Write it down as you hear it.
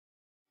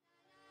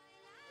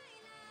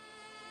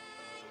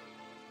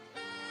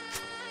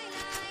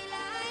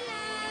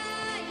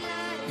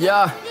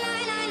Yeah,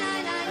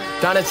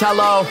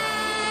 Donatello.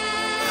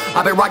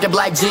 I've been rocking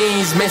black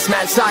jeans,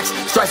 mismatched socks,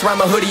 stripes around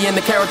my hoodie and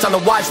the carrots on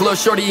the watch. Little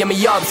shorty hit me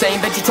up,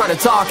 saying that you trying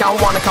to talk. I don't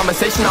want a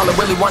conversation, all I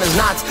really want is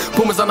knots.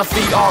 Pumas on the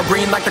feet, all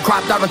green like the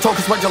crop. Diving token,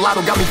 sweat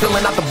gelato, got me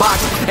filling out the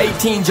box.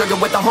 18, jugging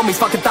with the homies,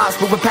 fucking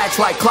thoughts. Moving packs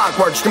like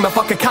clockwork, screaming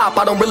fuck a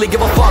cop. I don't really give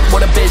a fuck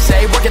what a bitch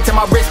say. Working till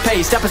my wrist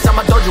pays, step inside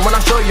my dojo when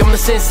I show you I'm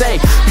the sensei.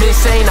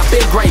 Insane, I've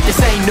been great,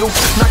 this ain't new.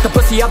 Knock the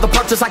pussy out the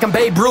park just like I'm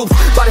Babe Ruth.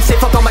 About to say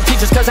fuck all my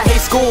teachers cause I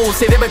hate school.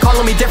 Say they been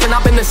calling me different,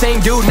 I've been the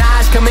same dude. Nah,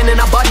 I come in and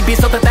I body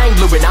beat something thing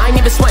blue. And I ain't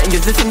even sweating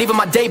cause this ain't even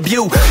my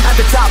debut. At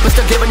the top, but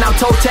still giving out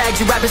toe tags.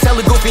 You rappers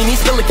hella goofy and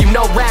these feel like you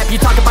know rap. You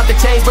talk about the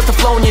change, but the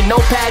flow in your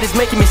notepad is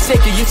making me sick.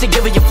 You used to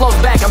give it your flows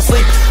back, I'm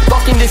sleep,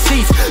 fucking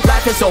deceased.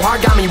 Laughing so hard,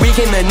 got me weak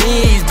in the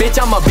knees.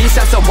 Bitch, I'm a beast,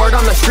 that's a word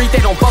on the street.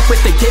 They don't fuck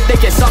with the kid, they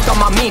get sucked on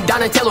my meat.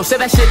 Donatello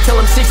said that shit till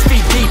I'm 6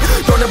 feet deep.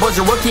 Throwing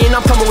was a rookie and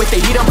I'm coming with the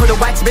heat. I'm put a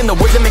wax in the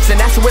woods and mixing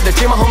acid with the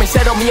tree. My homie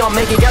said on me, I'm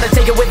making, gotta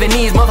take it with the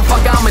knees.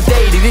 Motherfucker, I'm a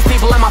deity, these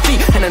people at my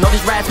feet. And I know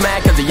these rats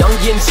mad cause the young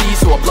getting cheese.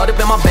 So I blood up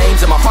in my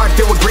veins and my heart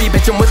filled with greed.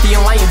 Bitch, I'm with the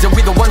Lions and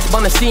we the ones up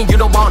on the scene. You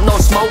don't want no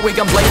smoke, we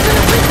gon' blaze in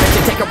the ring. Bitch,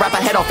 you take a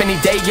rapper head off any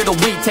day of the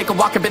week. Take a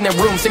walk up in their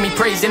room, send me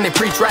praise and they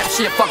preach rap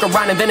shit. Fuck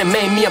around and then it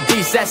made me a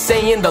beast. That's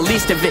saying the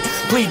least of it.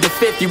 Plead the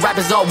fifth, you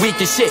rappers all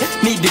weak as shit.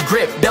 Need the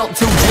grip, belt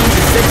 2 jeans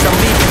and 6. I'm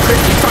leaving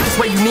cryptic, fuck this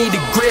way you need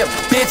a grip.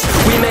 Bitch,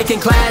 we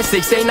making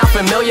classics, they not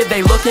familiar.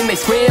 They looking, they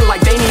squint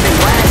like they needin'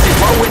 glasses.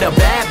 Roll with a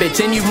bad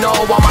bitch and you know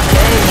all my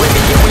gang with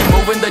me. And we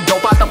moving the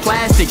dope out the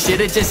plastic.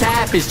 Shit, it just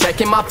happens,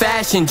 checking my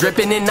fashion.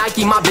 Dripping in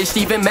Nike, my bitch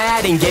even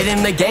mad. And get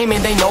in the game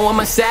and they know I'm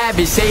a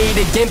savage. Say it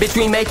again, bitch,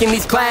 we making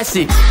these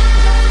classics.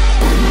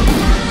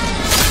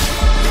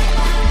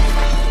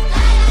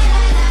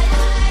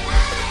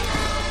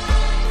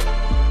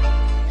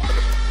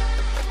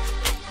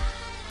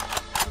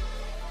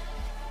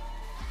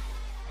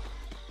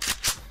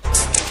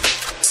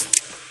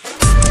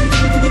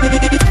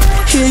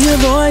 Hear your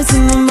voice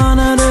in the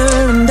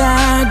monitor and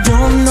I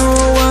don't know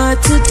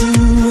what to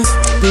do,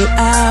 but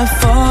I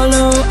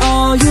follow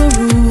all your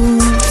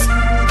rules,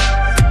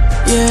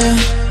 yeah.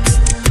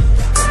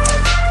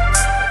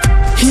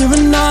 Hear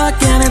a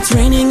knock and it's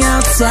raining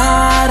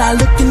outside. I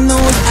look in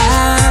those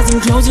eyes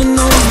and closing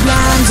those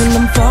blinds and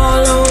I'm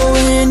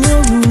following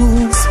your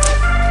rules,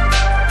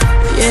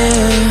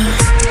 yeah.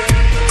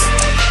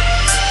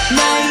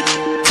 Night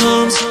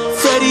comes,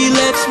 Freddy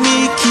lets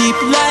me keep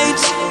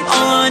lights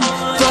on,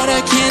 but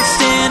I can't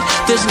stand,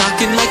 there's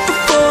knocking like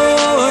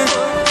before.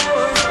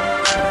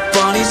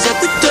 Bonnie's at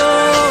the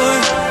door.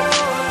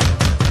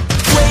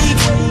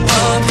 Wake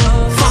up,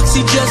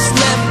 Foxy just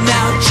left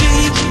now, G,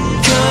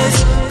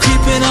 cause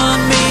creeping on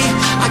me,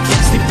 I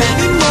can't sleep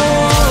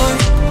anymore.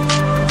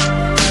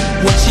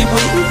 What's she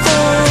waiting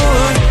for?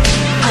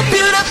 I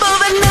build up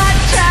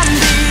overnight trying to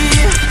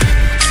be,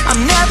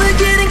 I'm never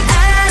getting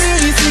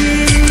any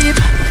sleep.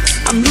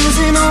 I'm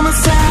losing all my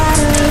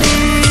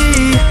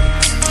sanity.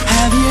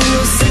 Have you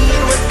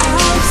seen what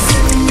I've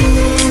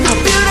seen? I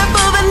built up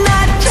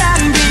overnight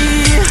trying to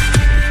be,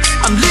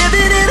 I'm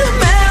living in a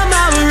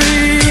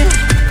memory.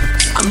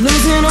 I'm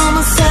losing all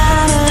my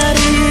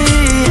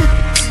sanity.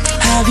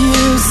 Have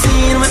you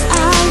seen what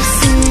I've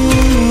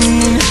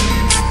seen?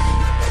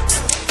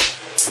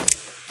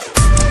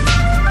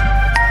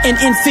 An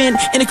infant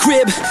in a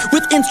crib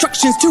with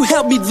instructions to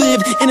help me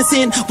live.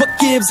 Innocent, what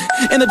gives?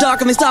 In the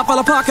dark and they stop while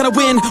I park and I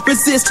win.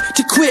 Resist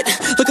to quit.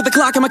 Look at the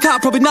clock and my car,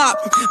 probably not.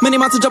 Many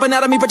months are jumping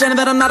out of me, pretending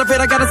that I'm not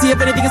afraid. I gotta see if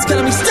anything is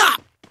killing me.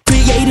 Stop!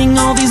 Creating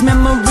all these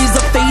memories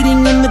are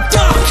fading in the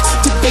dark.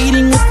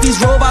 Debating with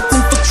these robots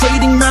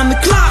infiltrating round the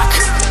clock.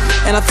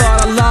 And I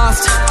thought I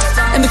lost,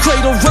 and the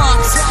cradle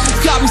rocks.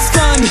 Got me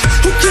stunned,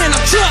 who can I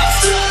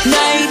trust?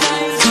 Night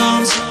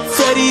comes,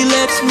 Freddy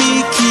lets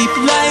me keep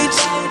lights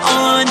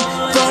on,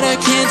 but I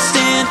can't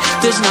stand,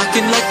 there's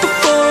knocking like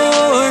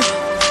before.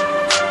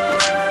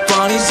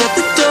 Bonnie's at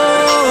the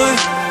door.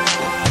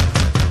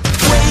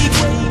 Wake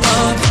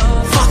up,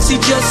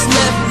 Foxy just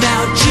left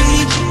now, G,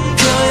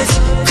 cause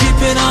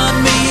creeping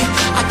on me,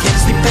 I can't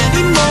sleep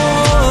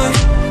anymore.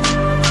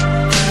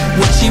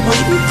 What's she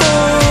waiting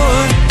for?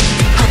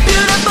 I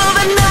built up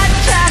overnight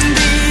trying to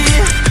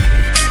be,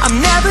 I'm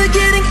never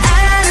getting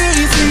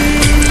any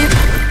sleep.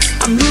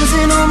 I'm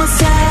losing all my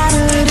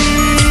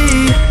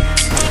sanity.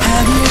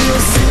 Have you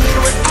seen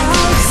what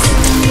I've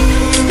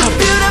seen? I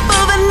built up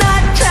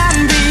overnight trying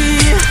to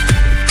be,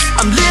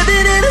 I'm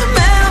living in a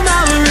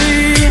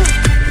memory.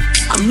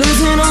 I'm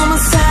losing all my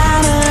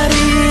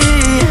sanity.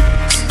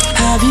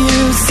 Have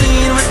you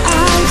seen what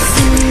I've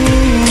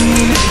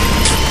seen?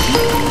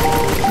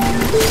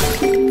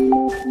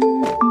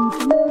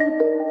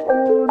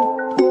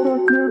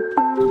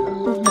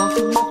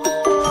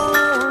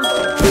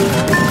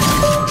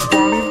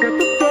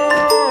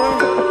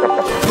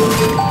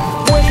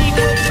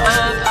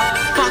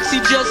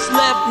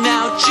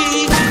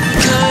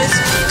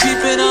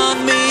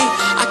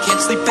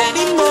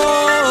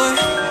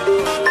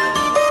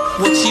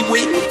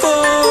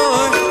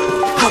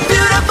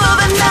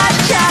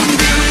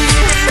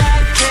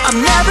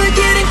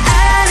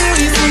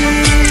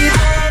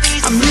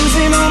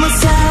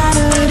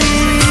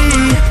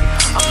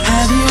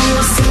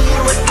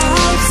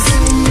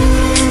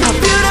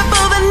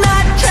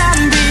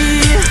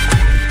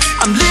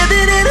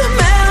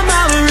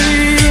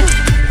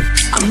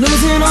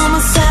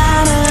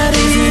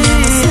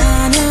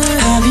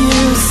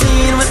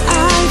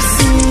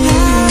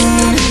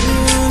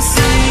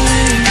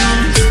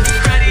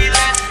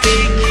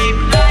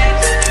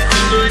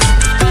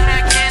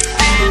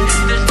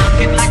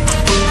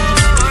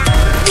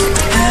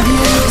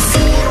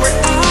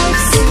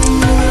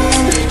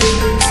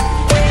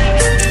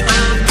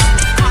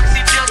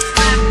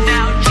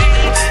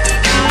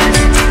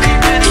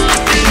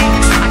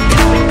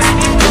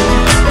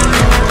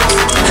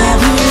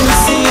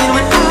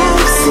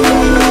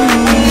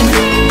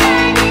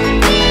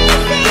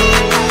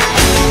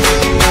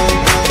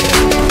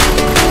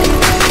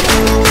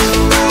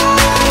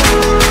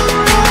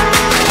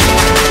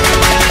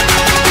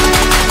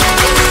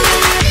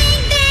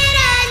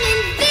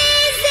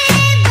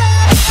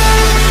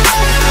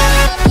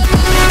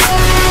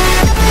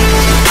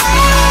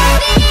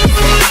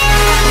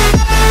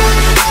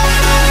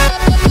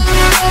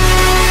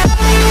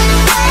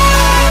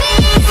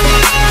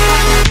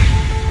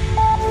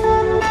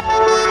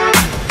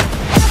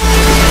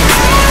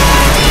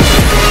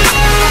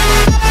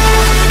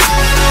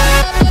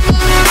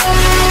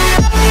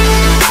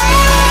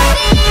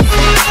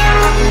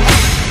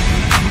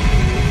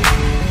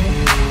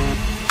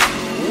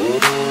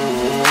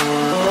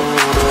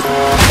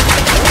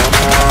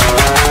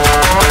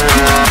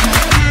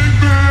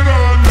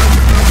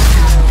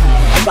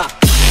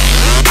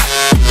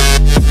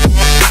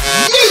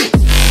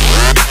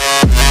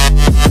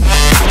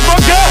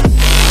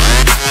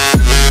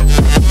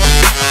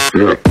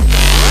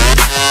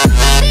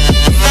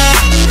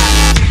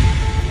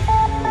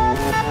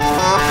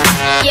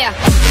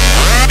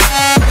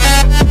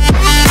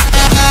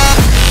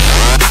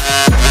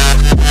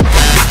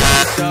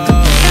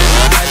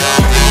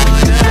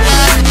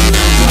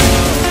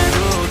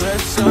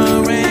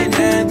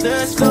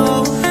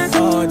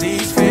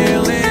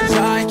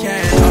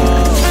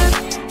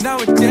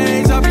 nowadays.